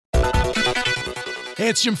Hey,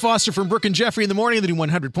 it's Jim Foster from Brooke and Jeffrey in the morning, the new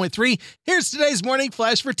 100.3. Here's today's morning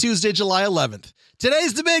flash for Tuesday, July 11th.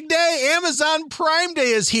 Today's the big day. Amazon Prime Day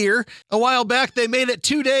is here. A while back, they made it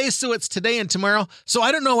 2 days, so it's today and tomorrow. So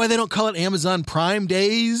I don't know why they don't call it Amazon Prime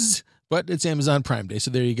Days, but it's Amazon Prime Day, so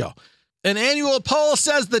there you go. An annual poll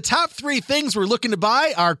says the top 3 things we're looking to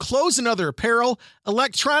buy are clothes and other apparel,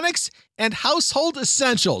 electronics, and household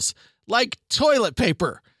essentials, like toilet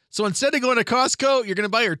paper. So instead of going to Costco, you're going to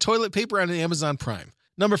buy your toilet paper on Amazon Prime.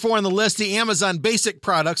 Number 4 on the list, the Amazon Basic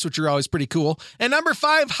products, which are always pretty cool. And number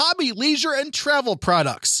 5, hobby, leisure, and travel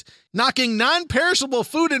products, knocking non-perishable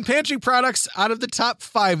food and pantry products out of the top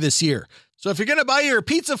 5 this year. So if you're going to buy your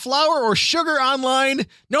pizza flour or sugar online,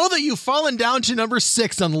 know that you've fallen down to number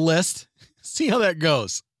 6 on the list. See how that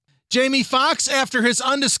goes. Jamie Foxx, after his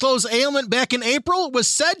undisclosed ailment back in April, was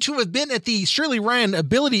said to have been at the Shirley Ryan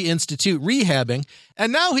Ability Institute rehabbing,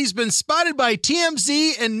 and now he's been spotted by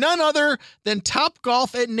TMZ and none other than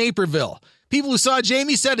Topgolf at Naperville. People who saw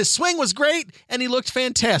Jamie said his swing was great and he looked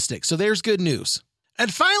fantastic, so there's good news.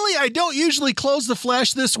 And finally, I don't usually close the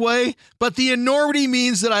flash this way, but the enormity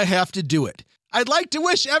means that I have to do it. I'd like to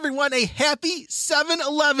wish everyone a happy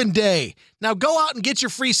 7-Eleven day. Now go out and get your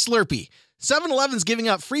free Slurpee. 7-Eleven's giving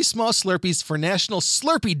out free small Slurpees for National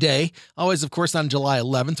Slurpee Day, always, of course, on July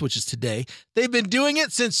 11th, which is today. They've been doing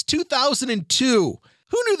it since 2002.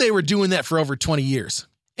 Who knew they were doing that for over 20 years?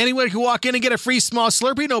 Anyone can walk in and get a free small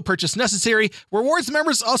Slurpee, no purchase necessary. Rewards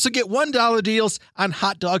members also get $1 deals on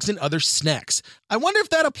hot dogs and other snacks. I wonder if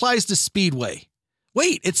that applies to Speedway.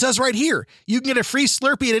 Wait, it says right here, you can get a free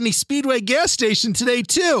Slurpee at any Speedway gas station today,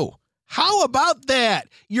 too. How about that?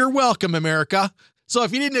 You're welcome, America. So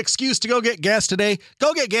if you need an excuse to go get gas today,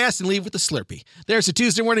 go get gas and leave with a Slurpee. There's a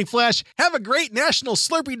Tuesday morning flash. Have a great National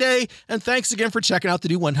Slurpee Day, and thanks again for checking out the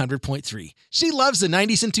new 100.3. She loves the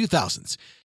 90s and 2000s.